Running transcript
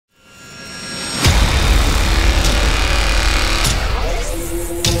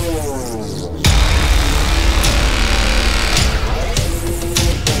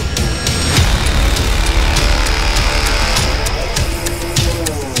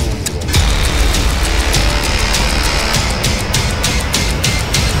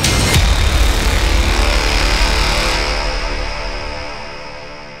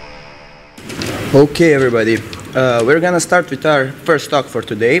Okay, everybody. We're going to start with our first talk for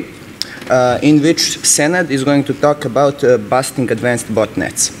today, in which Senad is going to talk about busting advanced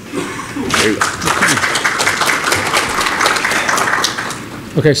botnets. There you go.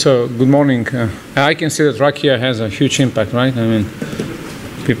 Okay, so good morning. I can see that Rakia has a huge impact, right? I mean,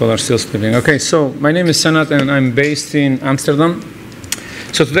 people are still sleeping. Okay, so my name is Senad and I'm based in Amsterdam.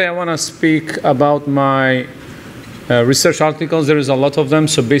 So today I want to speak about my research articles. There is a lot of them.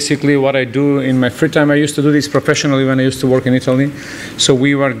 So basically what I do in my free time, I used to do this professionally when I used to work in Italy. So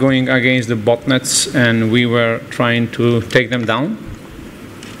we were going against the botnets and we were trying to take them down.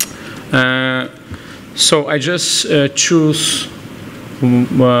 So I just choose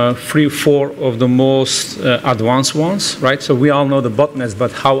 3-4 of the most advanced ones, right? So we all know the botnets,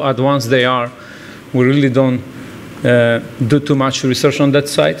 but how advanced they are, we really don't do too much research on that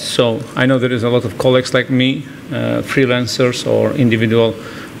side. So I know there is a lot of colleagues like me, freelancers or individual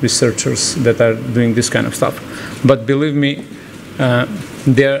researchers that are doing this kind of stuff. But believe me,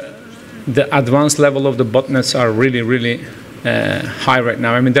 the advanced level of the botnets are really, really high right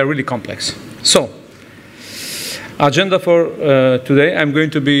now. I mean, they're really complex. So agenda for today, I'm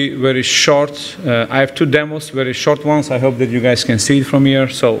going to be very short. I have 2 demos, very short ones. I hope that you guys can see it from here.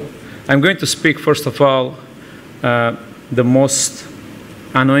 So I'm going to speak, first of all, the most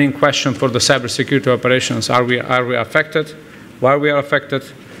annoying question for the cybersecurity operations. Are we affected? Why we are affected?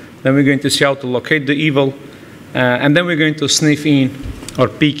 Then we're going to see how to locate the evil. And then we're going to sniff in or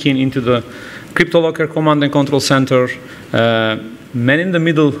peek in into the CryptoLocker command and control center, man in the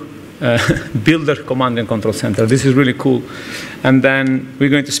middle builder command and control center. This is really cool. And then we're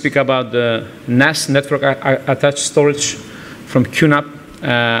going to speak about the NAS, network attached storage from QNAP,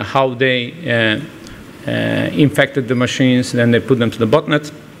 how they infected the machines, then they put them to the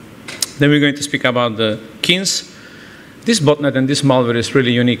botnet. Then we're going to speak about the KINs. This botnet and this malware is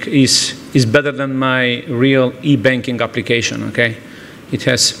really unique, is better than my real e-banking application, okay? It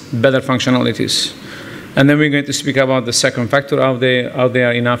has better functionalities. And then we're going to speak about the second factor, how they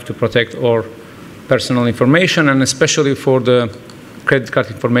are enough to protect our personal information, and especially for the credit card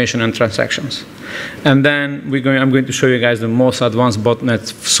information and transactions. And then I'm going to show you guys the most advanced botnet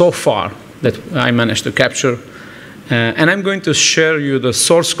so far that I managed to capture. And I'm going to share you the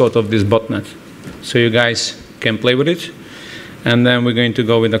source code of this botnet so you guys can play with it. And then we're going to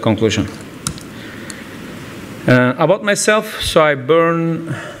go with the conclusion. About myself, so I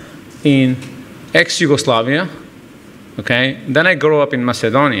born in ex-Yugoslavia, okay? Then I grew up in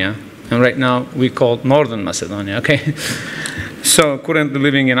Macedonia, and right now we call Northern Macedonia, okay? So currently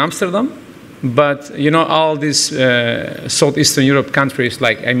living in Amsterdam. But you know, all these Southeastern Europe countries,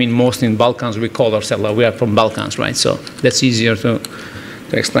 like, I mean, most in Balkans, we call ourselves, we are from Balkans, right? So that's easier to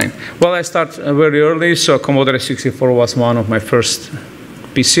explain. Well, I start very early, so Commodore 64 was one of my first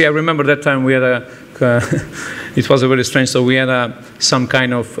PC. I remember that time we had it was a very strange, so we had some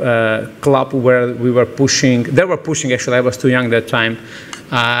kind of club where we were pushing, they were pushing, actually, I was too young that time,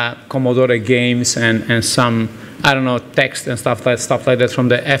 Commodore games and some, I don't know, text and stuff like that from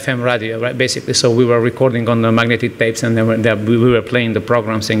the FM radio, right, basically. So we were recording on the magnetic tapes, and then we were playing the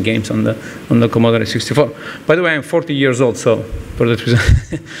programs and games on the Commodore 64. By the way, I'm 40 years old, so for that reason,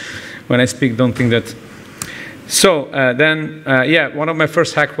 when I speak, don't think that. So yeah, one of my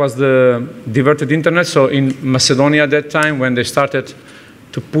first hacks was the diverted internet. So in Macedonia at that time, when they started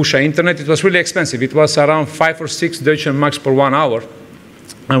to push our internet, it was really expensive. It was around 5 or 6 Deutsche Marks per 1 hour.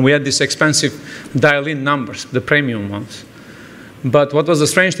 And we had these expensive dial-in numbers, the premium ones. But what was the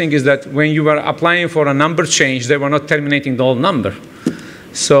strange thing is that when you were applying for a number change, they were not terminating the old number.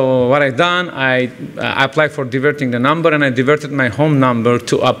 So what I done, I applied for diverting the number, and I diverted my home number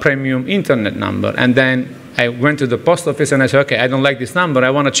to a premium internet number. And then I went to the post office and I said, okay, I don't like this number,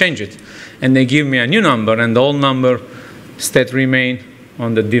 I want to change it. And they give me a new number, and the old number stayed remain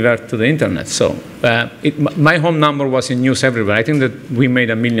on the divert to the internet. So my home number was in use everywhere. I think that we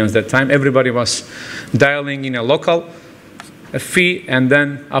made millions that time. Everybody was dialing in a local fee, and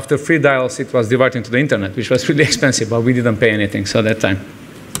then after 3 dials, it was diverting to the internet, which was really expensive, but we didn't pay anything, so that time.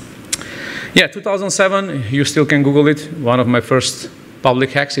 Yeah, 2007, you still can Google it. One of my first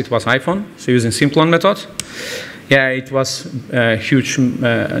public hacks, it was iPhone, so using Simplon method. Yeah, it was a huge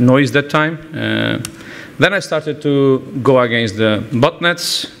noise that time. Then I started to go against the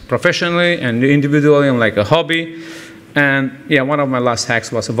botnets professionally and individually and like a hobby. And yeah, one of my last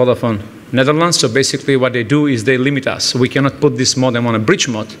hacks was a Vodafone Netherlands. So basically what they do is they limit us. We cannot put this modem on a bridge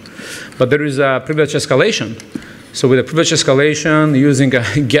mode, but there is a privilege escalation. So with a privilege escalation, using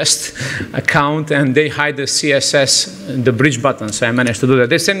a guest account, and they hide the CSS, the bridge button. So I managed to do that.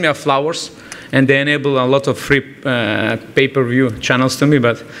 They sent me flowers, and they enable a lot of free pay-per-view channels to me,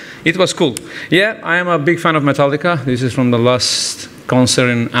 but it was cool. Yeah, I am a big fan of Metallica. This is from the last concert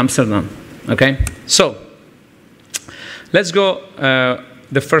in Amsterdam, okay? So, let's go,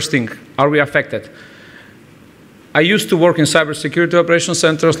 the first thing, are we affected? I used to work in cybersecurity operations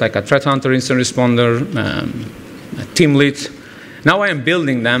centers, like a threat hunter, incident responder, a team lead. Now I am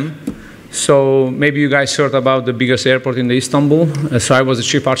building them. So maybe you guys heard about the biggest airport in Istanbul. So I was the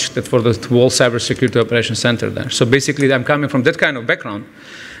chief architect for the whole cybersecurity operations center there. So basically, I'm coming from that kind of background.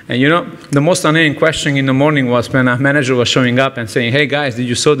 And you know, the most annoying question in the morning was when a manager was showing up and saying, hey guys, did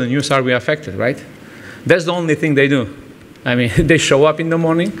you saw the news? Are we affected, right? That's the only thing they do. I mean, they show up in the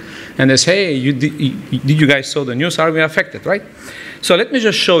morning and they say, hey, did you guys saw the news? Are we affected, right? So let me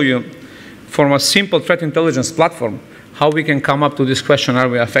just show you from a simple threat intelligence platform how we can come up to this question, are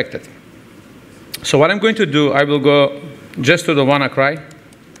we affected? So what I'm going to do, I will go just to the WannaCry.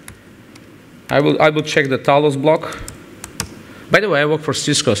 I will check the Talos block. By the way, I work for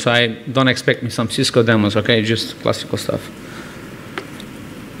Cisco, so I don't expect me some Cisco demos, okay? Just classical stuff.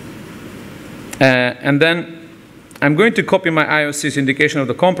 And then I'm going to copy my IOC's indication of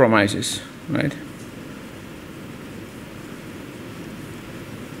the compromises, right?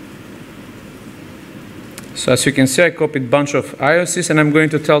 So as you can see, I copied a bunch of IOCs, and I'm going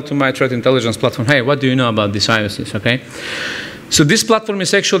to tell to my threat intelligence platform, hey, what do you know about these IOCs, okay? So this platform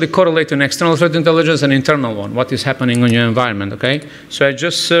is actually correlating external threat intelligence and internal one, what is happening on your environment, okay? So I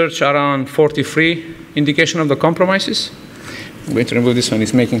just searched around 43 indication of the compromises. I'm going to remove this one,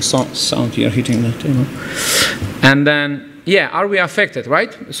 it's making sound here, hitting the table. And then, yeah, are we affected,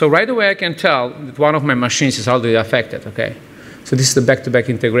 right? So right away I can tell that one of my machines is already affected, okay? So this is the back-to-back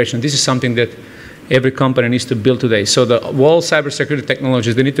integration. This is something that every company needs to build today. So the whole cybersecurity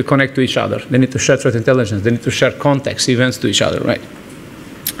technologies, they need to connect to each other. They need to share threat intelligence. They need to share context, events to each other, right?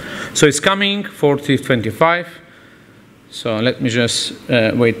 So it's coming, 4025. So let me just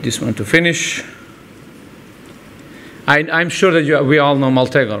wait this one to finish. I'm sure that we all know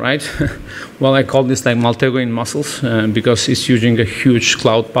Maltego, right? Well, I call this like Maltego in muscles because it's using a huge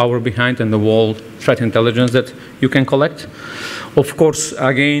cloud power behind and the whole threat intelligence that you can collect. Of course,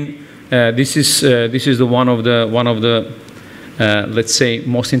 again, this is the one of the let's say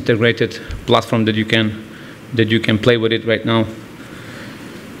most integrated platform that you can play with it right now.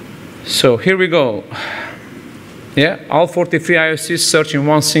 So here we go. Yeah, all 43 IOCs search in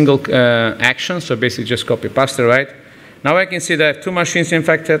one single action. So basically, just copy paste, right? Now I can see that I have 2 machines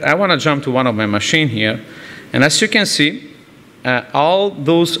infected. I want to jump to one of my machines here. And as you can see, all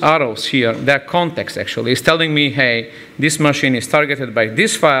those arrows here, their context actually is telling me, hey, this machine is targeted by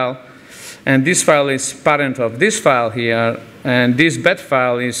this file, and this file is parent of this file here, and this bad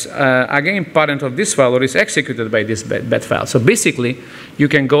file is, again, parent of this file, or is executed by this bad file. So basically, you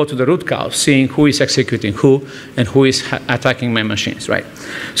can go to the root cause, seeing who is executing who, and who is attacking my machines, right?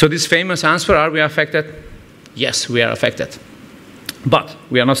 So this famous answer, are we affected? Yes, we are affected. But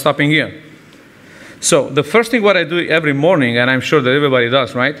we are not stopping here. So the first thing what I do every morning, and I'm sure that everybody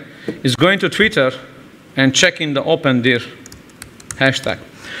does, right, is going to Twitter and checking the OpenDir hashtag.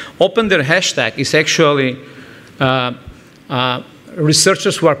 OpenDir hashtag is actually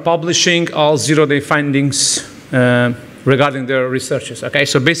researchers who are publishing all zero-day findings regarding their researches. Okay,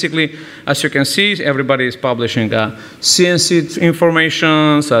 so basically, as you can see, everybody is publishing CNC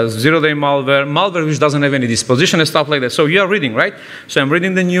information, zero-day malware which doesn't have any disposition and stuff like that. So you are reading, right? So I'm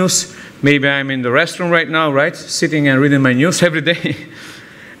reading the news. Maybe I'm in the restroom right now, right? Sitting and reading my news every day.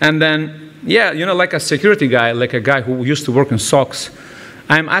 And then, yeah, you know, like a security guy, like a guy who used to work in SOCs,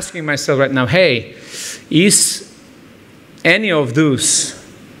 I'm asking myself right now, hey, is any of those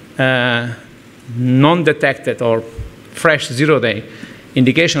non-detected or fresh zero-day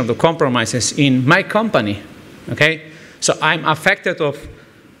indication of the compromises in my company, okay? So I'm affected of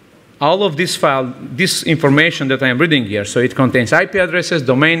all of this file, this information that I'm reading here. So it contains IP addresses,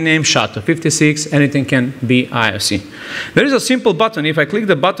 domain name, SHA-256, anything can be IOC. There is a simple button. If I click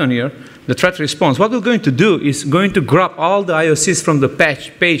the button here, the threat response, what we're going to do is going to grab all the IOCs from the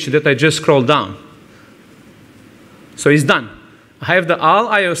page that I just scrolled down. So it's done. I have all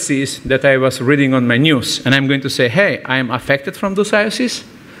IOCs that I was reading on my news, and I'm going to say, hey, I am affected from those IOCs.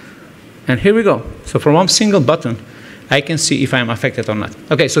 And here we go. So from one single button, I can see if I'm affected or not.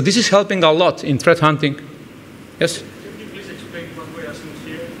 Okay, so this is helping a lot in threat hunting. Yes? Can you please explain what we are seeing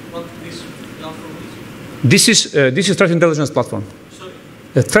here, what this platform is? This is threat intelligence platform. Sorry?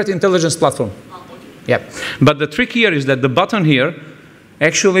 The threat intelligence platform. Ah, okay. Yeah. But the trick here is that the button here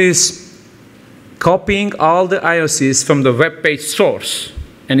actually is copying all the IOCs from the web page source,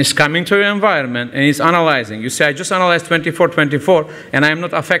 and it's coming to your environment, and it's analyzing. You say, I just analyzed 2424, and I am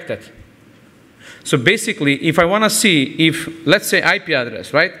not affected. So basically, if I want to see if, let's say IP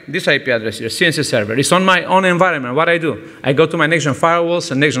address, right? This IP address here, CNC server, it's on my own environment. What I do? I go to my next-gen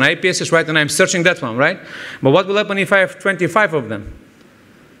firewalls and next-gen IPSs, right? And I'm searching that one, right? But what will happen if I have 25 of them?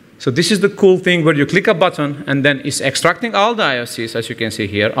 So this is the cool thing where you click a button and then it's extracting all the IOCs, as you can see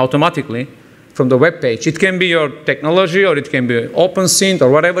here, automatically from the web page. It can be your technology or it can be OpenSynth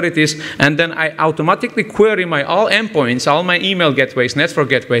or whatever it is. And then I automatically query my all endpoints, all my email gateways, network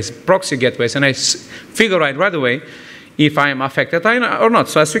gateways, proxy gateways, and I figure out right away if I am affected or not.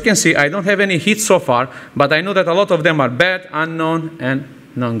 So as you can see, I don't have any hits so far, but I know that a lot of them are bad, unknown, and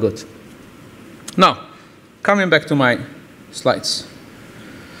non-good. Now, coming back to my slides.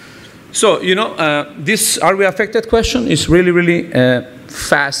 So, you know, this are we affected question is really, really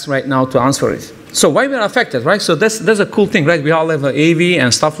fast right now to answer it. So why we are affected, right? So that's a cool thing, right? We all have AV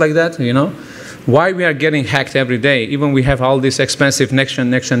and stuff like that, you know. Why we are getting hacked every day, even we have all these expensive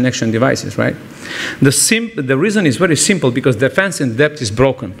next-gen devices, right? The reason is very simple, because defense in depth is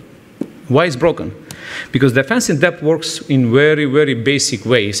broken. Why is broken? Because defense in depth works in very, very basic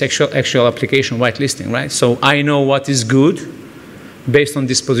ways, actual application whitelisting, right? So I know what is good based on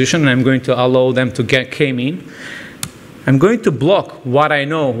this position, and I'm going to allow them to came in. I'm going to block what I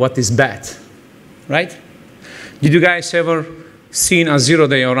know, what is bad, right? Did you guys ever seen a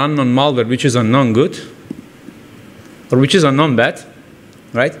zero-day or unknown malware which is unknown good, or which is unknown bad,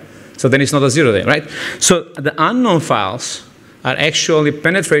 right? So then it's not a zero-day, right? So the unknown files are actually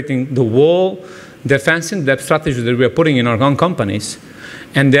penetrating the whole defense in depth strategy that we are putting in our own companies,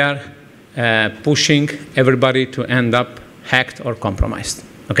 and they are pushing everybody to end up hacked or compromised,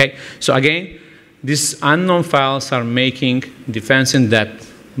 okay? So again, these unknown files are making defense in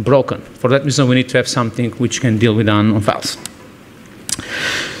depth broken. For that reason, we need to have something which can deal with the unknown files.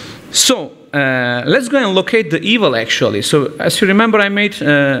 So let's go and locate the evil, actually. So as you remember, I made,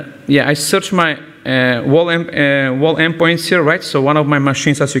 I searched my wall endpoints here, right? So one of my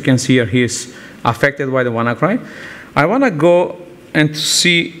machines, as you can see here, he is affected by the WannaCry. I want to go and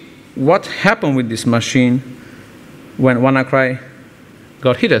see what happened with this machine when WannaCry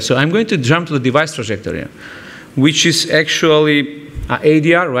got hit. So I'm going to jump to the device trajectory, which is actually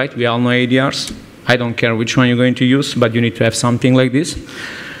ADR, right? We all know ADRs. I don't care which one you're going to use, but you need to have something like this.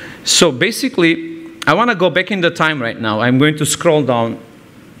 So basically, I want to go back in the time right now. I'm going to scroll down.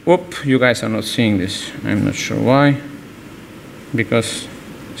 Whoop, you guys are not seeing this. I'm not sure why. Because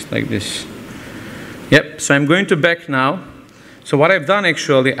it's like this. Yep, so I'm going to back now. So what I've done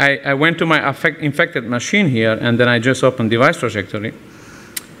actually, I went to my infected machine here, and then I just opened device trajectory.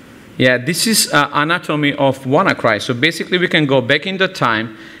 Yeah, this is anatomy of WannaCry. So basically, we can go back in the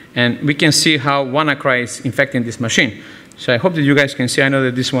time, and we can see how WannaCry is infecting this machine. So I hope that you guys can see. I know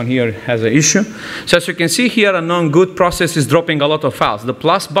that this one here has an issue. So as you can see here, a non-good process is dropping a lot of files. The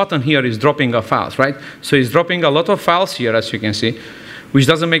plus button here is dropping a files, right? So it's dropping a lot of files here, as you can see, which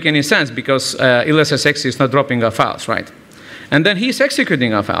doesn't make any sense because LSSX is not dropping a files, right? And then he's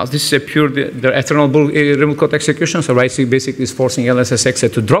executing our files. This is a pure the eternal remote code execution. So right, basically is forcing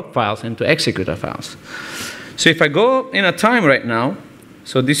LSSX to drop files and to execute our files. So if I go in a time right now,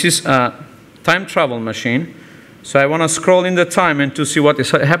 so this is a time travel machine. So I want to scroll in the time and to see what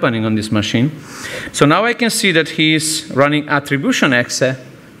is happening on this machine. So now I can see that he is running attribution exe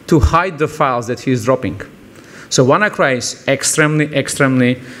to hide the files that he is dropping. So WannaCry is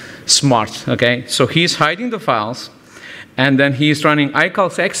extremely smart, okay? So he's hiding the files, and then he's running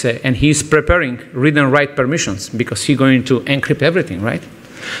icalcs exe, and he's preparing read and write permissions because he's going to encrypt everything, right?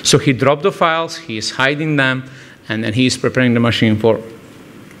 So he dropped the files, he's hiding them, and then he's preparing the machine for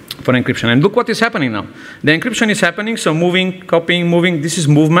encryption. And look what is happening now. The encryption is happening, so moving, copying, moving. This is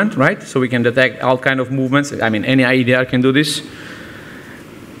movement, right? So we can detect all kind of movements. I mean, any IDR can do this.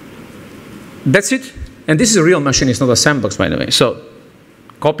 That's it. And this is a real machine. It's not a sandbox, by the way. So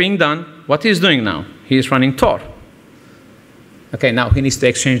copying done. What he's doing now? He's running Tor. Okay, now he needs to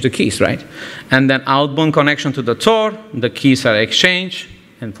exchange the keys, right? And then outbound connection to the Tor. The keys are exchanged.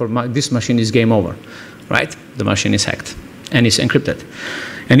 And for this machine is game over, right? The machine is hacked. And it's encrypted.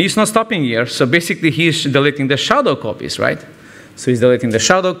 And he's not stopping here. So basically, he's deleting the shadow copies, right? So he's deleting the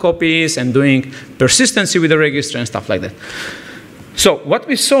shadow copies and doing persistency with the register and stuff like that. So what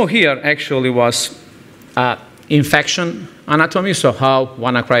we saw here actually was infection anatomy, so how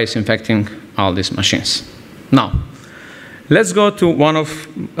WannaCry is infecting all these machines. Now, let's go to one of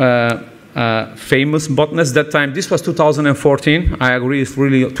famous botnets that time. This was 2014. I agree, it's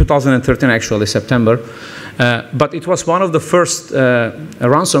really 2013 actually, September. But it was one of the first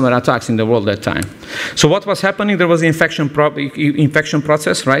ransomware attacks in the world that time. So what was happening? There was an infection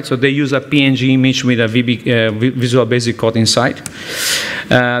process, right? So they use a PNG image with a Visual Basic Code inside.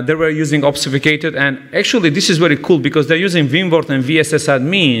 They were using obfuscated, and actually this is very cool because they're using vimword and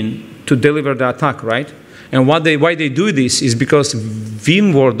VSSadmin to deliver the attack, right? And why they do this is because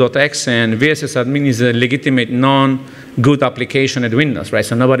vimword.exe and VSSadmin is a legitimate non-good application at Windows, right?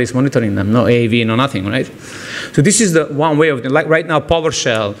 So nobody's monitoring them, no AV, no nothing, right? So this is the one way of, like right now,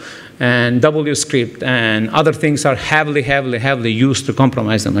 PowerShell and WScript and other things are heavily used to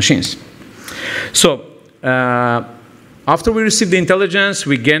compromise the machines. So after we received the intelligence,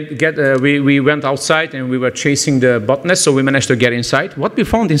 we went outside and we were chasing the botnets, so we managed to get inside. What we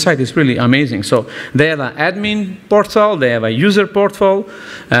found inside is really amazing. So they have an admin portal, they have a user portal,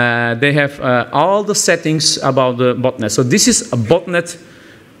 they have all the settings about the botnet. So this is a botnet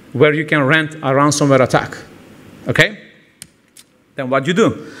where you can rent a ransomware attack, okay? Then what you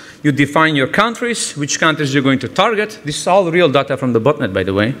do? You define your countries, which countries you're going to target. This is all real data from the botnet, by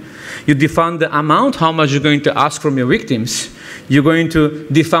the way. You define the amount, how much you're going to ask from your victims. You're going to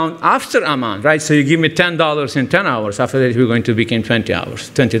define after amount, right? So you give me $10 in 10 hours. After that, we're going to become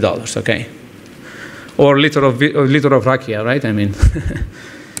 $20, okay? Or a liter of rakia, right? I mean.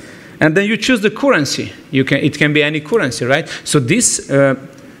 And then you choose the currency. It can be any currency, right? So this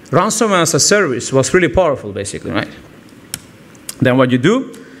ransomware as a service was really powerful, basically, right? Then what you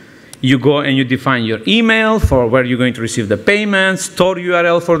do? You go and you define your email for where you're going to receive the payments, store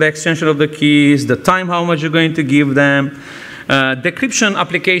URL for the extension of the keys, the time, how much you're going to give them, decryption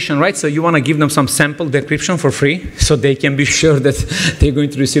application, right? So you want to give them some sample decryption for free so they can be sure that they're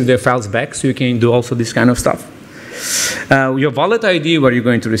going to receive their files back. So you can do also this kind of stuff. Your wallet ID, where you're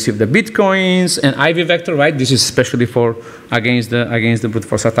going to receive the bitcoins, and IV vector, right? This is especially for against the brute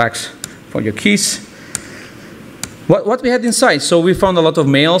force attacks for your keys. What we had inside, so we found a lot of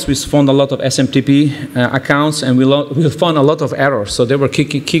mails, we found a lot of SMTP accounts, and we found a lot of errors. So they were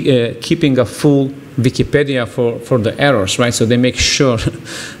keeping a full Wikipedia for the errors, right? So they make sure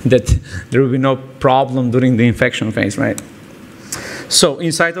that there will be no problem during the infection phase, right? So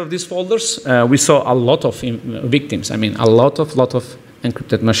inside of these folders, we saw a lot of victims. I mean, a lot of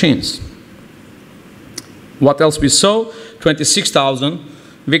encrypted machines. What else we saw? 26,000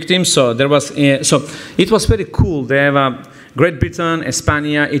 victims. So there was, so it was very cool. They have Great Britain,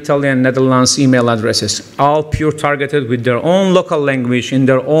 España, Italy, and Netherlands email addresses, all pure targeted with their own local language, in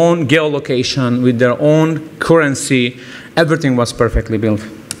their own geolocation, with their own currency. Everything was perfectly built.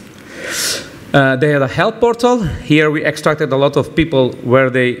 They had a help portal. Here we extracted a lot of people where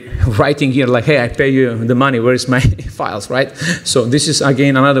they writing here like, hey, I pay you the money, where is my files, right? So this is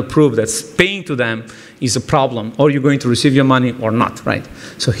again another proof that paying to them is a problem, or you're going to receive your money or not, right?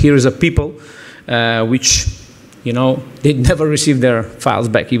 So here is a people which, you know, they never receive their files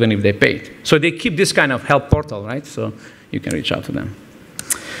back even if they paid. So they keep this kind of help portal, right? So you can reach out to them.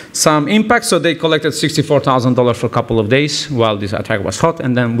 Some impact, so they collected $64,000 for a couple of days while this attack was hot,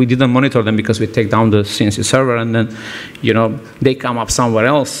 and then we didn't monitor them because we take down the CNC server, and then, you know, they come up somewhere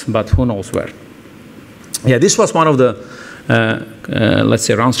else, but who knows where. Yeah, this was one of the, let's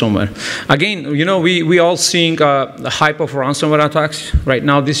say, ransomware. Again, you know, we all seeing the hype of ransomware attacks right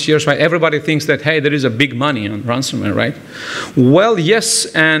now this year, right? Everybody thinks that, hey, there is a big money on ransomware, right? Well, yes,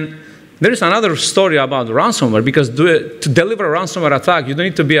 and there is another story about ransomware, because to deliver a ransomware attack, you don't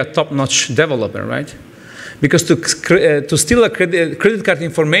need to be a top-notch developer, right? Because to steal a credit card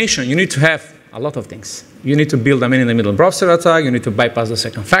information, you need to have a lot of things. You need to build a man-in-the-middle browser attack, you need to bypass the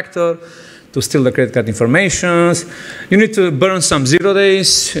second factor, to steal the credit card informations, you need to burn some 0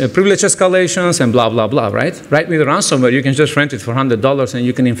 days, privilege escalations, and blah, blah, blah, right? Right, with ransomware, you can just rent it for $100 and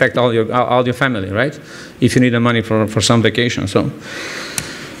you can infect all your family, right? If you need the money for some vacation, so.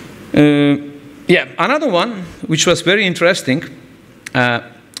 Yeah, another one, which was very interesting,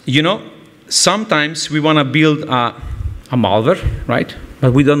 you know, sometimes we want to build a malware, right?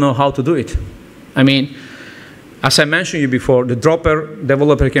 But we don't know how to do it. I mean, as I mentioned you before, the dropper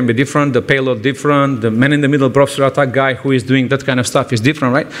developer can be different, the payload different, the man-in-the-middle browser attack guy who is doing that kind of stuff is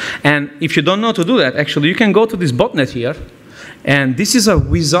different, right? And if you don't know how to do that, actually, you can go to this botnet here, and this is a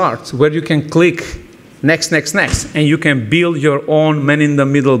wizard where you can click next, next, next, and you can build your own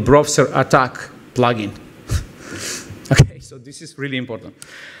man-in-the-middle browser attack plugin. Okay, so this is really important.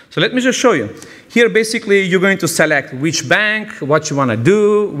 So let me just show you. Here, basically, you're going to select which bank, what you want to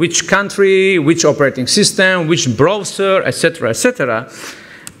do, which country, which operating system, which browser, etc., etc.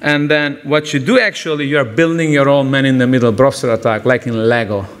 And then what you do, actually, you are building your own man-in-the-middle browser attack, like in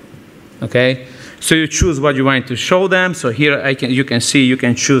Lego. okay? So you choose what you want to show them. So here you can see, you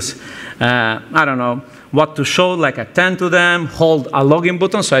can choose, I don't know, what to show, like attend to them, hold a login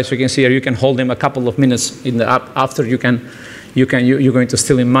button. So as you can see here, you can hold them a couple of minutes in the after you're going to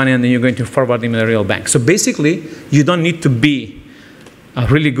steal him money and then you're going to forward him in a real bank. So basically, you don't need to be a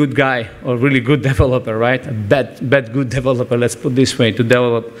really good guy or really good developer, right? A bad good developer, let's put it this way, to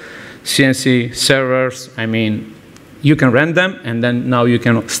develop CNC servers. I mean, you can rent them and then now you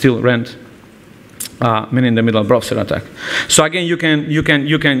can still rent man-in-the-middle browser attack. So again, you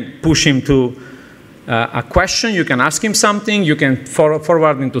can push him to a question, you can ask him something, you can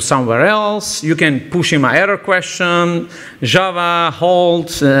forward him to somewhere else, you can push him an error question, Java,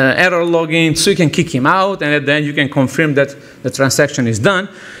 hold, error login, so you can kick him out, and then you can confirm that the transaction is done.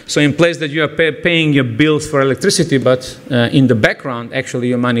 So in place that you are paying your bills for electricity, but in the background, actually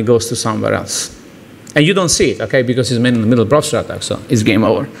your money goes to somewhere else. And you don't see it, okay, because it's man-in-the-middle browser attack, so it's game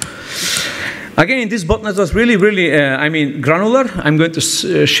over. Again, this botnet was really, really, I mean, granular. I'm going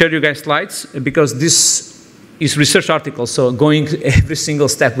to share you guys slides because this is research article, so going every single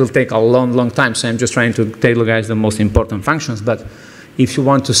step will take a long, long time. So I'm just trying to tell you guys the most important functions. But if you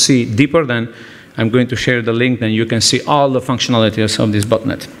want to see deeper, then I'm going to share the link. Then you can see all the functionalities of this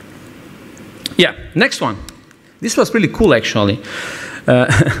botnet. Yeah, next one. This was really cool, actually.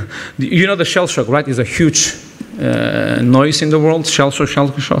 You know the shell shock, right? Is a huge noise in the world, shell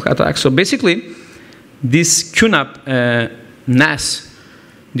shock attack. So basically, these QNAP NAS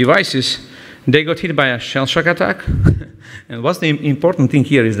devices, they got hit by a shell shock attack. And what's the important thing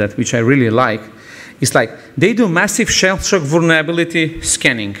here is that, which I really like, is like they do massive shell shock vulnerability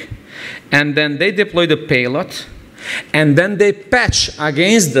scanning. And then they deploy the payload. And then they patch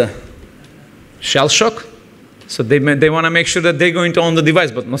against the shell shock. So they want to make sure that they're going to own the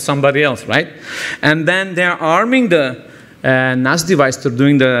device, but not somebody else, right? And then they're arming the NAS device to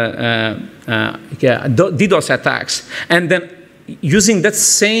doing the DDoS attacks, and then using that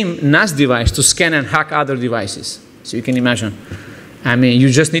same NAS device to scan and hack other devices. So you can imagine. I mean, you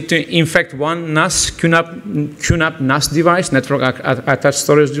just need to infect one NAS, QNAP NAS device, network attached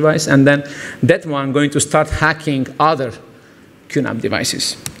storage device, and then that one going to start hacking other QNAP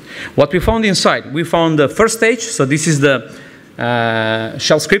devices. What we found inside, we found the first stage. So this is the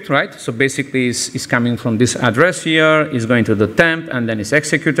shell script, right? So basically it's coming from this address here, it's going to the temp, and then it's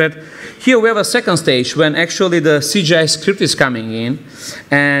executed. Here we have a second stage when actually the CGI script is coming in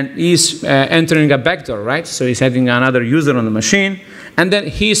and is entering a backdoor, right? So he's having another user on the machine, and then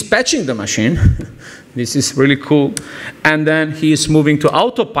he's patching the machine. This is really cool. And then he's moving to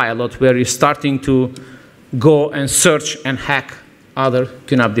autopilot where he's starting to go and search and hack other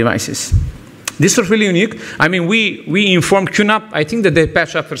QNAP devices. This was really unique. I mean, we informed QNAP, I think that they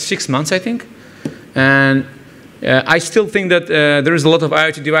patched after 6 months, I think. And I still think that there is a lot of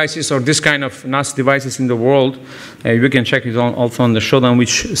IoT devices or this kind of NAS devices in the world. You can check it also on the showdown,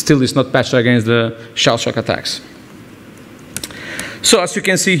 which still is not patched against the shell shock attacks. So as you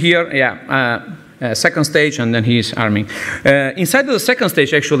can see here, yeah, second stage, and then he's arming. Inside of the second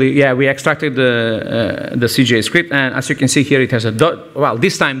stage, actually, yeah, we extracted the CGI script, and as you can see here, it has a well,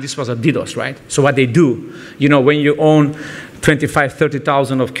 this time this was a DDoS, right? So what they do, you know, when you own 25,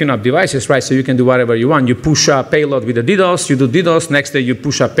 30,000 of QNAP devices, right? So you can do whatever you want. You push a payload with a DDoS, you do DDoS. Next day, you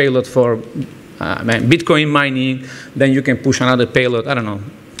push a payload for Bitcoin mining. Then you can push another payload. I don't know,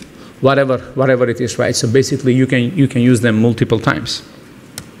 whatever it is, right? So basically, you can use them multiple times.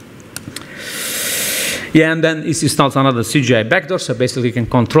 Yeah, and then it installs another CGI backdoor, so basically you can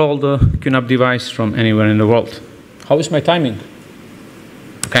control the QNAP device from anywhere in the world. How is my timing?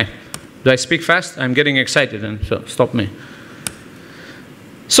 Okay. Do I speak fast? I'm getting excited, and so stop me.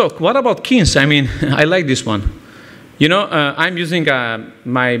 So what about keys? I mean, I like this one. You know, I'm using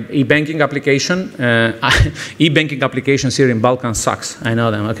my e-banking application. E-banking applications here in Balkan sucks. I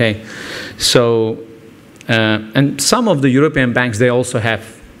know them, okay. So, and some of the European banks, they also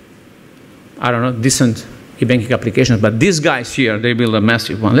have, I don't know, decent e-banking applications, but these guys here, they build a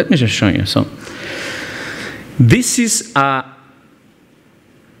massive one. Let me just show you. So this is a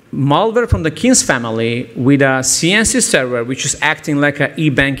malware from the Kins family with a CNC server, which is acting like an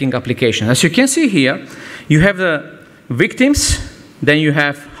e-banking application. As you can see here, you have the victims, then you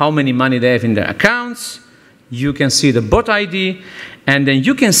have how many money they have in their accounts, you can see the bot ID, and then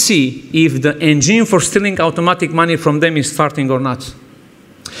you can see if the engine for stealing automatic money from them is starting or not.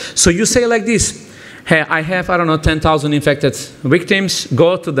 So you say like this, hey, I have, I don't know, 10,000 infected victims,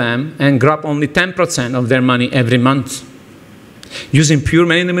 go to them and grab only 10% of their money every month. Using pure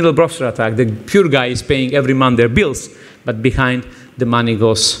man-in-the-middle browser attack, the pure guy is paying every month their bills, but behind the money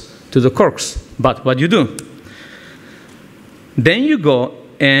goes to the corks. But what you do? Then you go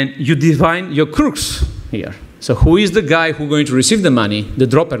and you define your crooks here. So who is the guy who's going to receive the money? The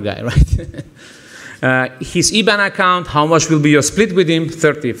dropper guy, right? His IBAN account, how much will be your split with him?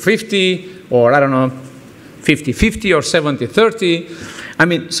 30-50, or I don't know, 50-50 or 70-30. I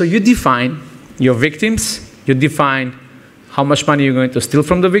mean, so you define your victims, you define how much money you're going to steal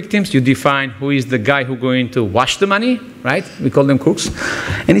from the victims, you define who is the guy who's going to wash the money, right? We call them crooks.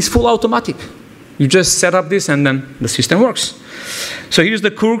 And it's full automatic. You just set up this and then the system works. So here's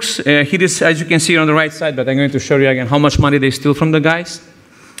the crooks. Here is, as you can see on the right side, but I'm going to show you again how much money they steal from the guys.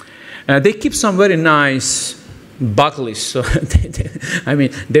 They keep some very nice bug lists. So I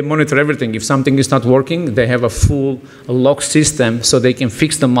mean, they monitor everything. If something is not working, they have a full log system so they can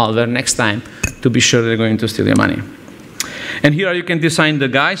fix the malware next time to be sure they're going to steal your money. And here you can design the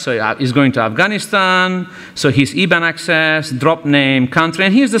guy. So he's going to Afghanistan. So his IBAN access, drop name, country,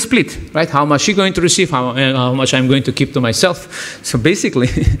 and here's the split, right? How much he's going to receive, how much I'm going to keep to myself. So basically,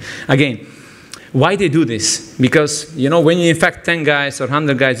 again, why they do this? Because, you know, when you infect 10 guys or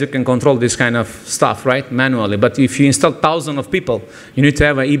 100 guys, you can control this kind of stuff, right, manually. But if you install thousands of people, you need to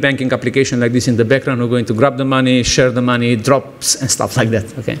have an e-banking application like this in the background who's going to grab the money, share the money, drops, and stuff like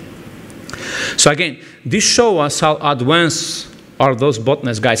that, okay? So again, this shows us how advanced are those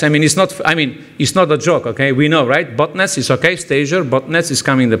botnets guys. I mean, it's not a joke, okay? We know, right? Botnets is okay, stager, botnets is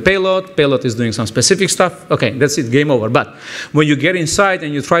coming the payload is doing some specific stuff. Okay, that's it, game over. But when you get inside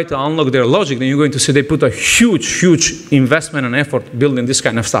and you try to unlock their logic, then you're going to see they put a huge, huge investment and effort building this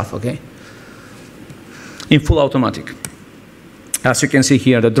kind of stuff, okay? In full automatic. As you can see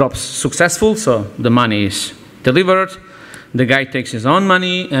here, the drop's successful, so the money is delivered. The guy takes his own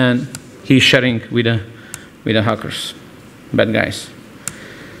money and he's sharing with the hackers, bad guys.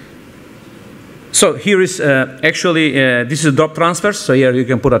 So here is this is drop transfers. So here you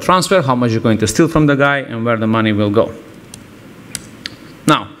can put a transfer, how much you're going to steal from the guy, and where the money will go.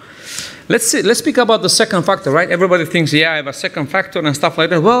 Now, let's speak about the second factor, right? Everybody thinks, yeah, I have a second factor and stuff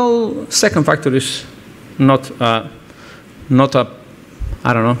like that. Well, second factor is not a,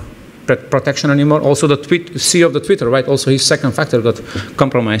 I don't know, protection anymore. Also the CEO of the Twitter, right? Also his second factor got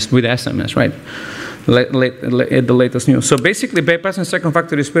compromised with SMS, right? At the latest news. So basically bypassing second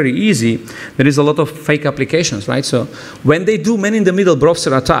factor is very easy. There is a lot of fake applications, right? So when they do man-in-the-middle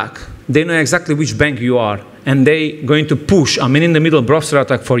browser attack, they know exactly which bank you are, and they going to push a man-in-the-middle browser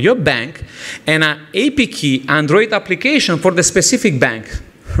attack for your bank and an APK Android application for the specific bank,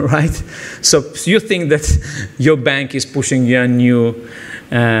 right? So you think that your bank is pushing you a new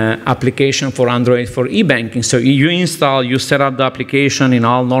application for Android for e-banking. So you install, you set up the application in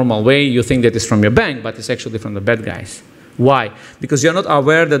all normal way. You think that it's from your bank, but it's actually from the bad guys. Why? Because you're not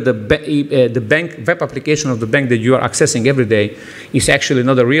aware that the bank web application of the bank that you are accessing every day is actually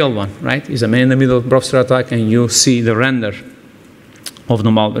not a real one, right? It's a man-in-the-middle browser attack, and you see the render of the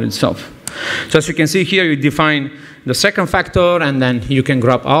malware itself. So as you can see here, you define the second factor, and then you can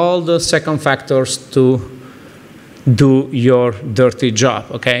grab all the second factors to do your dirty job,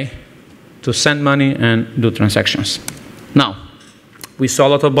 okay? To send money and do transactions. Now, we saw a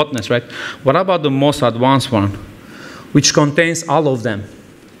lot of botnets, right? What about the most advanced one, which contains all of them?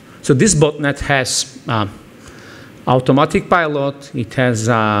 So this botnet has automatic pilot, it has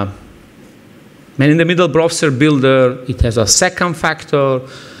man-in-the-middle browser builder, it has a second factor,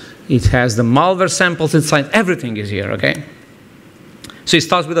 it has the malware samples inside, everything is here, okay? So it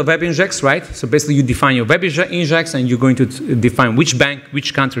starts with a web injects, right? So basically you define your web injects, and you're going to define which bank,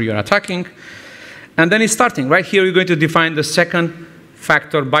 which country you're attacking. And then it's starting, right? Here you're going to define the second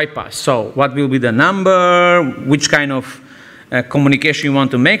factor bypass. So what will be the number, which kind of communication you want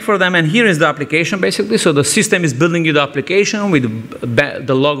to make for them. And here is the application, basically. So the system is building you the application with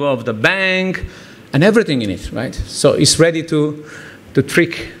the logo of the bank and everything in it, right? So it's ready to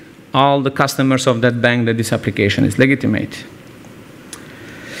trick all the customers of that bank that this application is legitimate.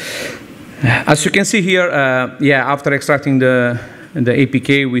 As you can see here, yeah, after extracting the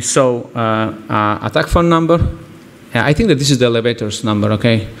APK, we saw attack phone number. Yeah, I think that this is the elevator's number,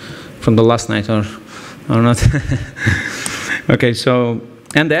 okay, from the last night or not. Okay, so,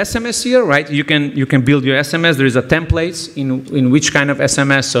 and the SMS here, right? You can build your SMS. There is a templates in which kind of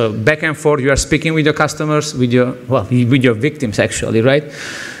SMS. So back and forth, you are speaking with your customers, with your victims actually, right?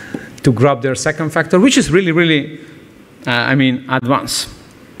 To grab their second factor, which is really, really, I mean, advanced.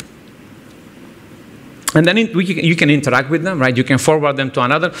 And then you can interact with them, right? You can forward them to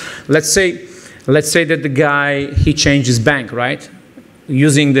another. Let's say that the guy, he changed his bank, right?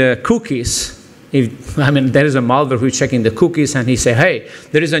 Using the cookies, I mean, there is a malware who's checking the cookies, and he say, hey,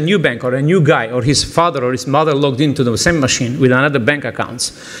 there is a new bank or a new guy or his father or his mother logged into the same machine with another bank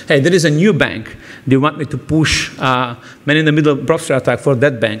accounts. Hey, there is a new bank. Do you want me to push man-in-the-middle browser attack for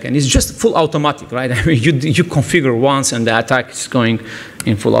that bank? And it's just full automatic, right? I mean, you configure once, and the attack is going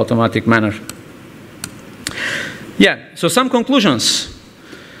in full automatic manner. Yeah, so some conclusions.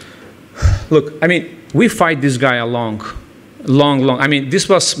 Look, I mean, we fight this guy along. Long. I mean, this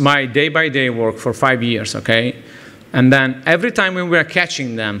was my day-by-day work for 5 years, okay? And then every time when we were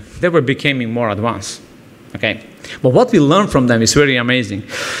catching them, they were becoming more advanced, okay? But what we learned from them is very amazing.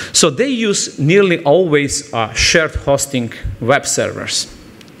 So they use nearly always shared hosting web servers.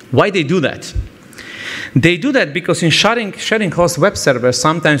 Why they do that? They do that because in sharing host web servers,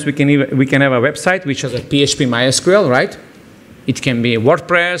 sometimes we can have a website which has a PHP MySQL, right? It can be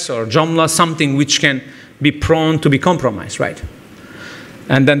WordPress or Joomla, something which can be prone to be compromised, right?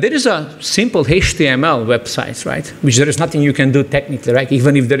 And then there is a simple HTML websites, right? Which there is nothing you can do technically, right?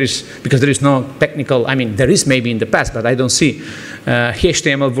 Even if there is, because there is no technical, I mean, there is maybe in the past, but I don't see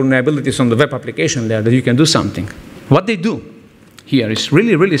HTML vulnerabilities on the web application there that you can do something. What they do here is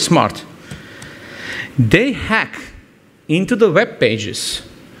really, really smart. They hack into the web pages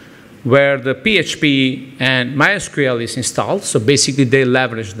where the PHP and MySQL is installed. So basically, they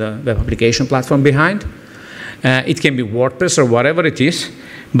leverage the web application platform behind. It can be WordPress or whatever it is.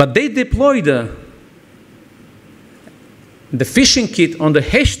 But they deploy the phishing kit on the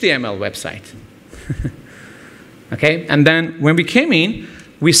HTML website. Okay? And then when we came in,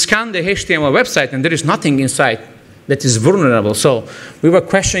 we scanned the HTML website, and there is nothing inside that is vulnerable. So we were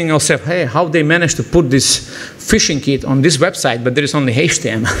questioning ourselves, hey, how they managed to put this phishing kit on this website, but there is only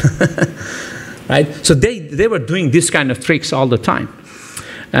HTML. Right? So they were doing this kind of tricks all the time.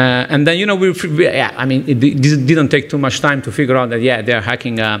 And then, you know, I mean, it didn't take too much time to figure out that, yeah, they're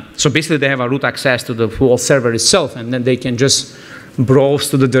hacking. So basically, they have a root access to the whole server itself, and then they can just browse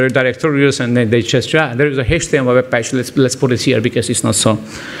to the directories, and then they just, yeah, there is a HTML web page. Let's put it here because it's not so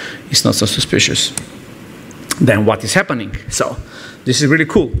suspicious. Then what is happening? So this is really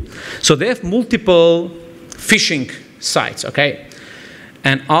cool. So they have multiple phishing sites, okay?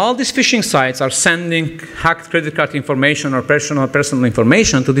 And all these phishing sites are sending hacked credit card information or personal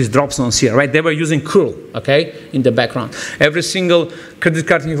information to these drop zones here, right? They were using curl, okay, in the background. Every single credit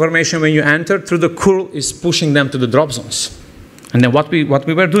card information when you enter through the curl is pushing them to the drop zones. And then what we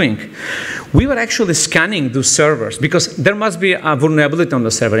were doing, we were actually scanning those servers because there must be a vulnerability on the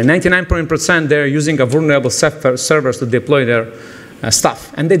server. In 99% they're using a vulnerable servers to deploy their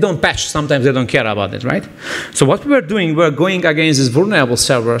stuff. And they don't patch. Sometimes they don't care about it, right? So what we were doing, we were going against these vulnerable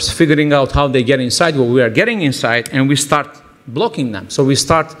servers, figuring out how they get inside, what we are getting inside, and we start blocking them. So we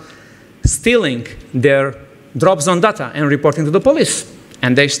start stealing their drop zone data and reporting to the police.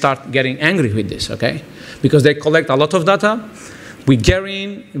 And they start getting angry with this, okay? Because they collect a lot of data. We get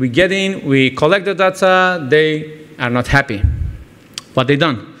in, we collect the data. They are not happy. What they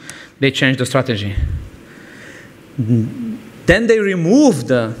done? They changed the strategy. Then they remove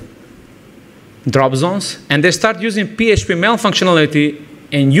the drop zones, and they start using PHP mail functionality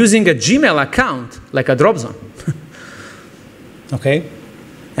and using a Gmail account like a drop zone. Okay?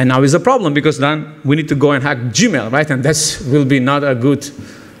 And now is a problem because then we need to go and hack Gmail, right? And that will be not a good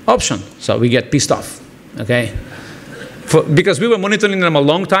option. So we get pissed off, okay? Because we were monitoring them a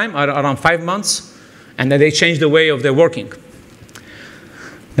long time, around 5 months, and then they changed the way of their working.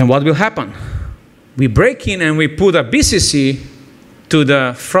 Then what will happen? We break in and we put a BCC to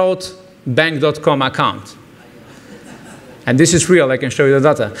the fraudbank.com account. And this is real, I can show you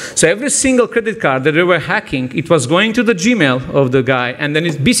the data. So every single credit card that they were hacking, it was going to the Gmail of the guy, and then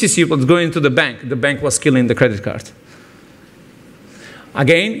its BCC was going to the bank. The bank was killing the credit card.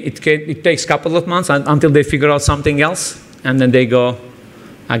 Again, it takes a couple of months until they figure out something else, and then they go,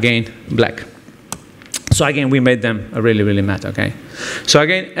 again, black. So again, we made them really, really mad, okay? So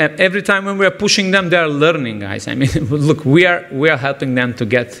again, every time when we are pushing them, they are learning, guys. I mean, look, we are helping them to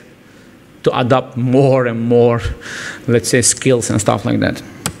adopt more and more, let's say, skills and stuff like that.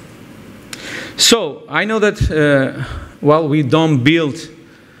 So I know that, well, we don't build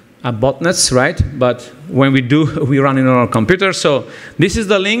botnets, right? But when we do, we run it on our computer. So this is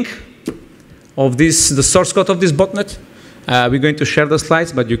the link of this, the source code of this botnet. We're going to share the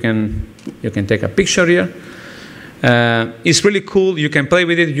slides, but you can take a picture here. It's really cool. You can play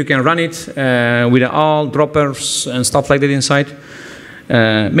with it. You can run it with all droppers and stuff like that inside.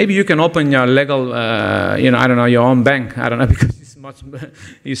 Maybe you can open your legal, you know, I don't know, your own bank. I don't know, because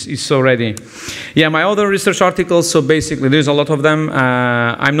is so ready. Yeah, my other research articles, so basically there's a lot of them.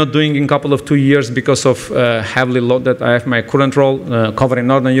 I'm not doing in a couple of 2 years because of heavily load that I have my current role covering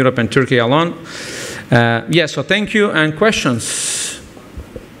Northern Europe and Turkey alone. Yeah, so thank you, and questions?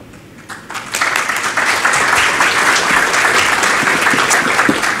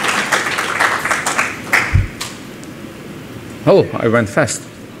 Oh, I went fast.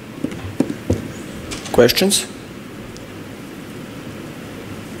 Questions?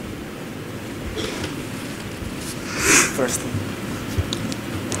 First.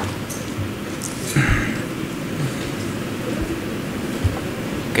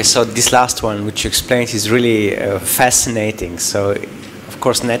 Okay, so this last one, which you explained, is really fascinating. So, of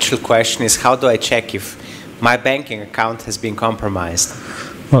course, natural question is, how do I check if my banking account has been compromised?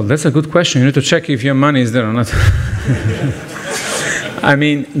 Well, that's a good question. You need to check if your money is there or not. I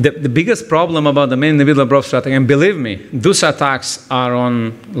mean, the biggest problem about the man-in-the-middle approach strategy, and believe me, those attacks are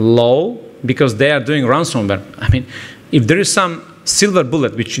on low because they are doing ransomware. I mean, if there is some silver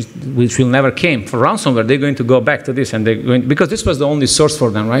bullet, which will never came for ransomware, they're going to go back to this, and they're going, because this was the only source for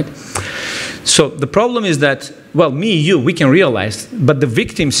them, right? So the problem is that, well, me, you, we can realize, but the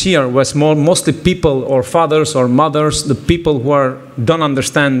victims here was mostly people or fathers or mothers, the people who don't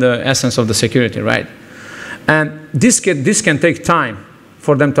understand the essence of the security, right? And this can take time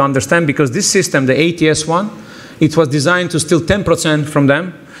for them to understand, because this system, the ATS one, it was designed to steal 10% from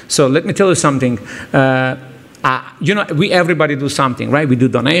them. So let me tell you something. You know, everybody do something, right? We do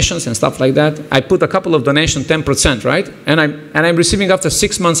donations and stuff like that. I put a couple of donations, 10%, right? And I'm receiving after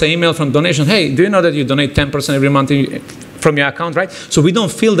 6 months an email from donation. Hey, do you know that you donate 10% every month from your account, right? So we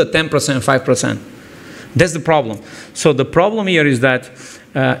don't feel the 10%, 5%. That's the problem. So the problem here is that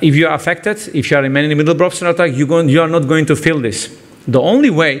if you are affected, if you are in man-in-the-middle browser attack, you are not going to feel this. The only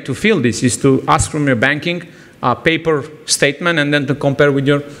way to feel this is to ask from your banking a paper statement and then to compare with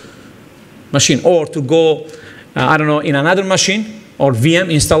your machine, or to go, I don't know, in another machine or VM,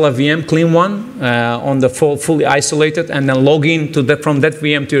 install a VM, clean one on the fully isolated, and then log in to from that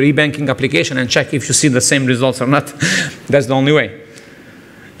VM to your e-banking application and check if you see the same results or not. That's the only way.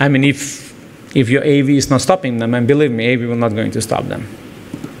 I mean, if your AV is not stopping them, and believe me, AV will not going to stop them.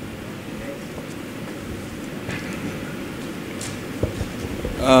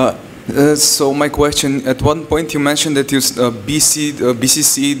 So my question, at one point you mentioned that you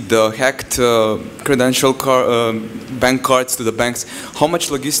BCC the hacked credential bank cards to the banks. How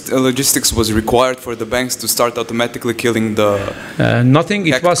much logistics was required for the banks to start automatically killing the nothing.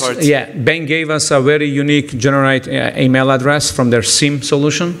 It was cards? Yeah, bank gave us a very unique generate email address from their SIM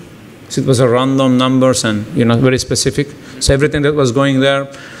solution. So it was a random numbers and, you know, very specific. So everything that was going there,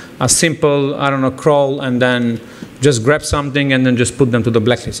 a simple, I don't know, crawl, and then just grab something and then just put them to the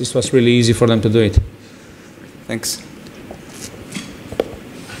blacklist. It was really easy for them to do it. Thanks.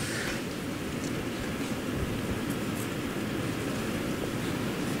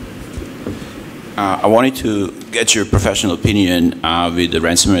 I wanted to get your professional opinion with the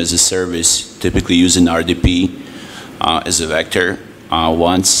ransomware as a service, typically using RDP as a vector.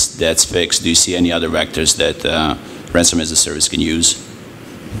 Once that's fixed, do you see any other vectors that ransomware as a service can use?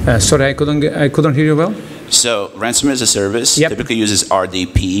 Sorry, I couldn't hear you well. So ransomware as a service typically uses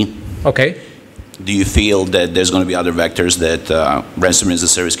RDP. Okay. Do you feel that there's going to be other vectors that ransomware as a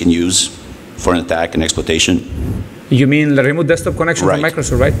service can use for an attack and exploitation? You mean the remote desktop connection right. from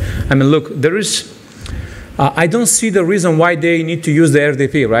Microsoft, right? I mean, look, there is, I don't see the reason why they need to use the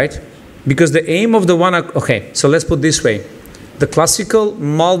RDP, right? Because the aim of the one, okay, so let's put it this way. The classical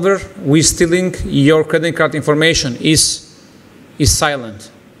malware with stealing your credit card information is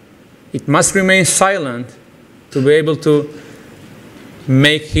silent. It must remain silent to be able to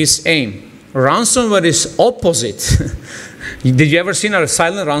make his aim. Ransomware is opposite. Did you ever see a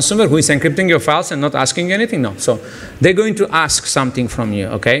silent ransomware who is encrypting your files and not asking you anything? No. So they're going to ask something from you,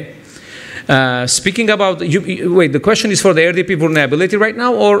 okay? Speaking about, wait, the question is for the RDP vulnerability right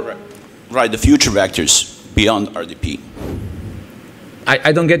now, or? Right, the future vectors beyond RDP.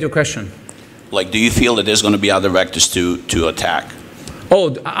 I don't get your question. Like, do you feel that there's going to be other vectors to attack?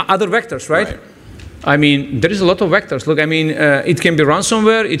 Oh, other vectors, right? I mean, there is a lot of vectors. Look, I mean, it can be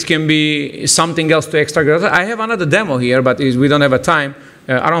ransomware, it can be something else to extract data. I have another demo here, but we don't have a time.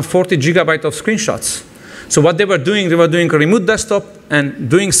 Around 40 gigabytes of screenshots. So what they were doing a remote desktop and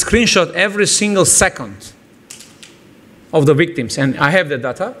doing screenshot every single second of the victims. And I have the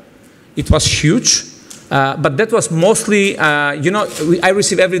data. It was huge. But that was mostly, you know, I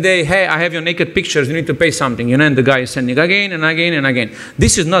receive every day, hey, I have your naked pictures, you need to pay something, you know, and the guy is sending again and again and again.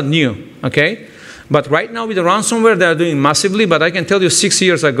 This is not new, okay? But right now with the ransomware, they are doing massively, but I can tell you 6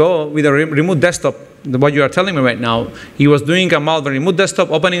 years ago with a remote desktop, what you are telling me right now, he was doing a malware remote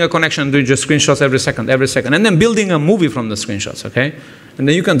desktop, opening a connection, doing just screenshots every second, and then building a movie from the screenshots, okay? And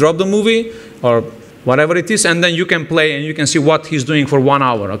then you can drop the movie or whatever it is, and then you can play and you can see what he's doing for 1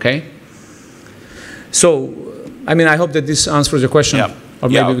 hour, okay? So, I mean, I hope that this answers your question, Yeah. or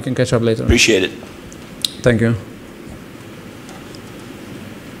maybe we can catch up later. Appreciate it. Thank you.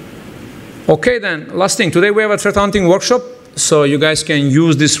 Okay then, last thing. Today we have a threat hunting workshop, so you guys can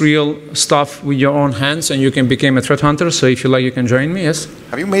use this real stuff with your own hands and you can become a threat hunter. So if you like, you can join me, yes?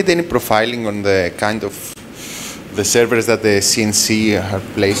 Have you made any profiling on the kind of the servers that the CNC are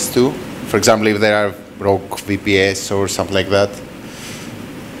placed to? For example, if there are rogue VPS or something like that?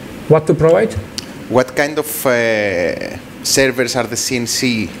 What to provide? What kind of servers are the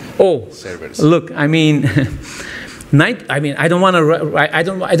CNC servers? Look, I mean, I don't want to. I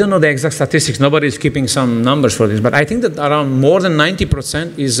don't know the exact statistics. Nobody is keeping some numbers for this, but I think that around more than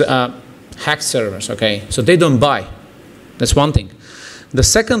 90% is hacked servers. Okay, so they don't buy. That's one thing. The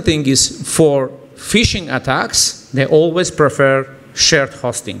second thing is for phishing attacks, they always prefer shared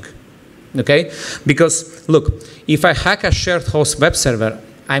hosting. Okay, because look, if I hack a shared host web server,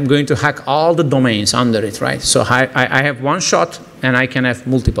 I'm going to hack all the domains under it, right? So I have one shot and I can have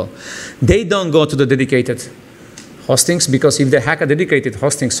multiple. They don't go to the dedicated hostings because if they hack a dedicated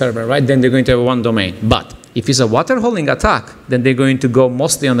hosting server, right, then they're going to have one domain. But if it's a water-holding attack, then they're going to go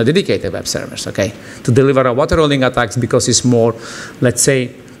mostly on the dedicated web servers, okay, to deliver a water-holding attacks because it's more, let's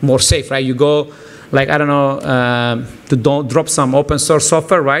say, more safe, right? You go, like, I don't know, to drop some open source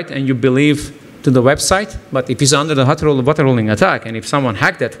software, right, and you believe to the website, but if it's under the water-holding attack, and if someone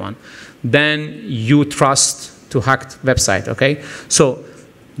hacked that one, then you trust to hacked website, okay? So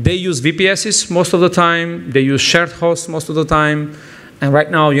they use VPSs most of the time, they use shared hosts most of the time, and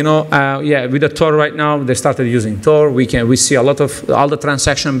right now, you know, yeah, with the Tor right now, they started using Tor. We see a lot of all the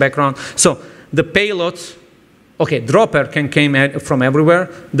transaction background. So the payload, okay, dropper can come from everywhere.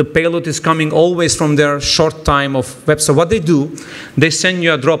 The payload is coming always from their short time of web. So what they do, they send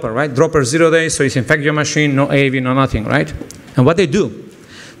you a dropper, right? Dropper 0 days, so it's infect your machine, no AV, no nothing, right? And what they do,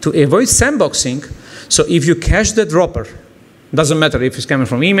 to avoid sandboxing, so if you cache the dropper, doesn't matter if it's coming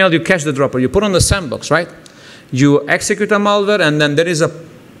from email, you cache the dropper, you put on the sandbox, right? You execute a malware, and then there is a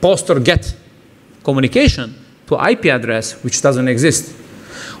post or get communication to IP address, which doesn't exist.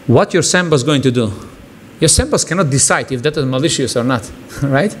 What your sandbox is going to do? Your sandbox cannot decide if that is malicious or not,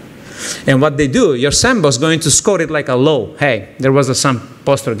 right? And what they do, your sandbox is going to score it like a low. Hey, there was some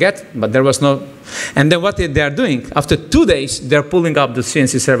post or get, but there was no. And then what they are doing, after 2 days, they're pulling up the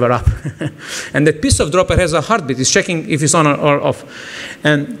CNC server up. And that piece of dropper has a heartbeat. It's checking if it's on or off.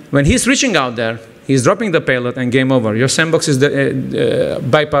 And when he's reaching out there, he's dropping the payload and game over. Your sandbox is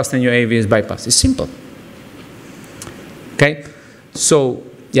bypassed and your AV is bypassed. It's simple. Okay? So,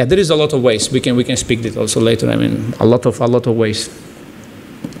 yeah, there is a lot of ways. We can speak this also later. I mean, a lot of ways.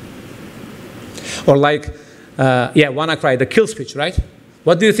 Or like, yeah, WannaCry, the kill switch, right?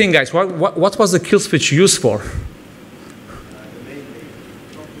 What do you think, guys? What was the kill switch used for?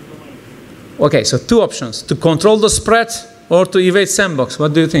 Okay, so 2 options: to control the spread or to evade sandbox.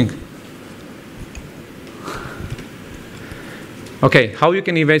 What do you think? Okay, how you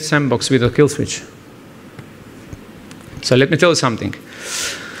can evade sandbox with a kill switch? So let me tell you something.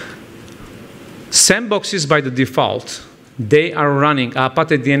 Sandboxes by the default, they are running a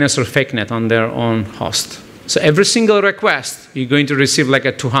packet DNS or FakeNet on their own host. So every single request, you're going to receive like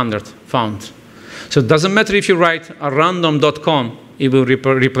a 200 found. So it doesn't matter if you write a random.com, it will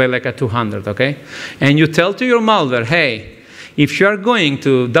replay like a 200, okay? And you tell to your malware, hey, if you are going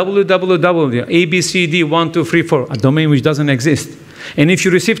to www.abcd1234, a domain which doesn't exist, and if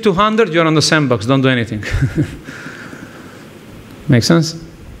you receive 200, you're on the sandbox, don't do anything. Make sense?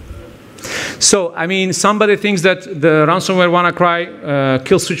 So, I mean, somebody thinks that the ransomware WannaCry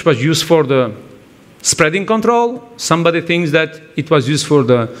kill switch was used for the spreading control. Somebody thinks that it was used for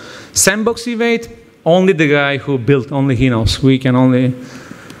the sandbox evade. Only the guy who built, only he knows. We can only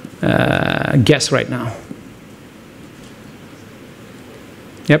guess right now.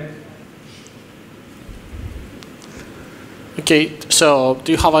 Yep. Okay, so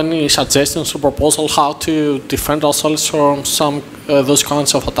do you have any suggestions or proposal how to defend ourselves from some those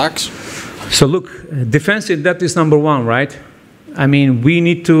kinds of attacks? So look, defense in depth is number 1, right? I mean, we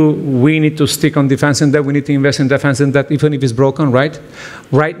need to stick on defense in depth. We need to invest in defense in depth, even if it's broken, right?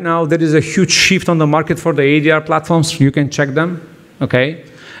 Right now, there is a huge shift on the market for the ADR platforms. You can check them, okay?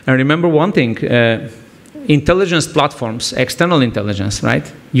 And remember one thing, intelligence platforms, external intelligence,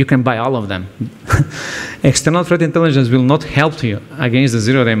 right? you can buy all of them. External threat intelligence will not help you against the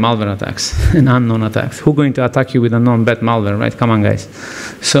zero-day malware attacks and unknown attacks. Who's going to attack you with unknown bad malware, right? Come on, guys.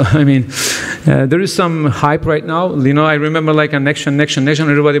 So, I mean, there is some hype right now. You know, I remember like a next gen,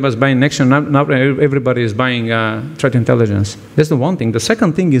 everybody was buying next gen. Now everybody is buying threat intelligence. That's the one thing. The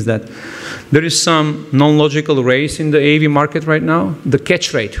second thing is that there is some non-logical race in the AV market right now. The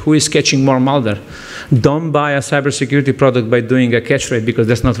catch rate, who is catching more malware? Don't buy a cybersecurity product by doing a catch rate, because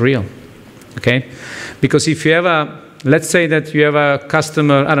that's not real, okay? Because if you have a, let's say that you have a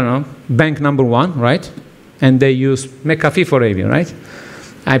customer, I don't know, bank number 1, right? And they use McAfee for AV, right?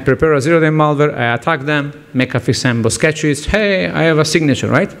 I prepare a zero-day malware, I attack them, McAfee sandbox catches, hey, I have a signature,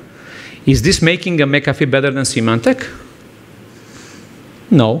 right? Is this making a McAfee better than Symantec?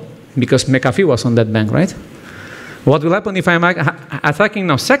 No, because McAfee was on that bank, right? What will happen if I'm attacking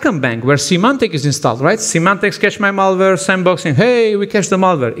now second bank where Symantec is installed, right? Symantec catch my malware, sandboxing, hey, we catch the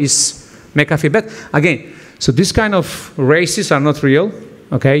malware. Is McAfee bad? Again, so this kind of races are not real,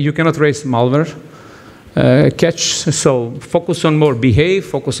 okay? You cannot race malware catch, so focus on more behave,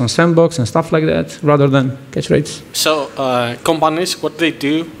 focus on sandbox and stuff like that, rather than catch rates. So companies, what they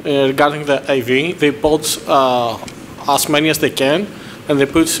do regarding the AV, they build as many as they can, and they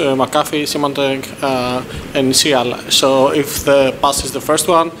put McAfee, Symantec, and CL. So if the pass is the first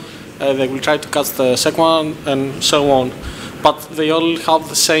one, they will try to catch the second one, and so on. But they all have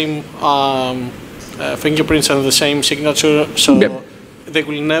the same fingerprints and the same signature, so yep. They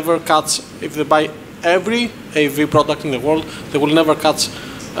will never catch, if they buy every AV product in the world, they will never catch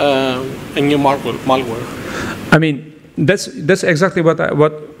a new malware. I mean, that's exactly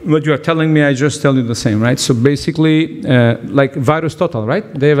what you are telling me. I just tell you the same, right? So basically, like Virus Total, right?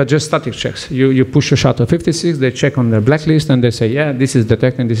 They have just static checks. You push a SHA-256, they check on their blacklist, and they say, yeah, this is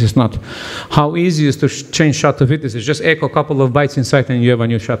detected, this is not. How easy is to change SHA-256? Just echo a couple of bytes inside, and you have a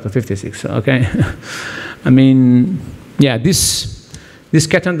new SHA-256. Okay. I mean, yeah, this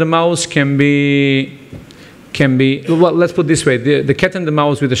cat and the mouse can be, well, let's put it this way, the cat and the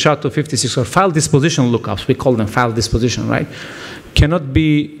mouse with the SHA-256 or file disposition lookups, we call them file disposition, right? Cannot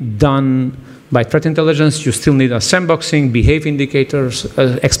be done by threat intelligence. You still need a sandboxing, behave indicators,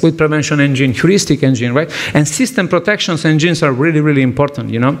 exploit prevention engine, heuristic engine, right? And system protections engines are really, really important,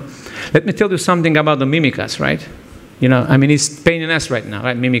 you know? Let me tell you something about the Mimikatz, right? You know, I mean, it's pain in the ass right now,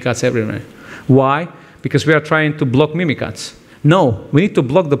 right? Mimikatz everywhere. Why? Because we are trying to block Mimikatz. No, we need to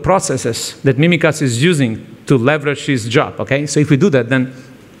block the processes that Mimikatz is using to leverage his job, okay? So if we do that, then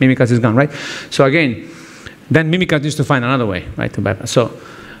Mimikatz is gone, right? So again, then Mimikatz needs to find another way, right, to bypass. So,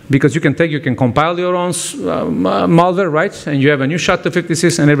 because you can compile your own malware, right? And you have a new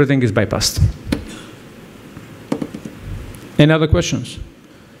SHA-256 and everything is bypassed. Any other questions?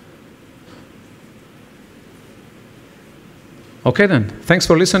 Okay then, thanks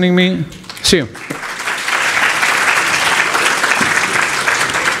for listening to me. See you.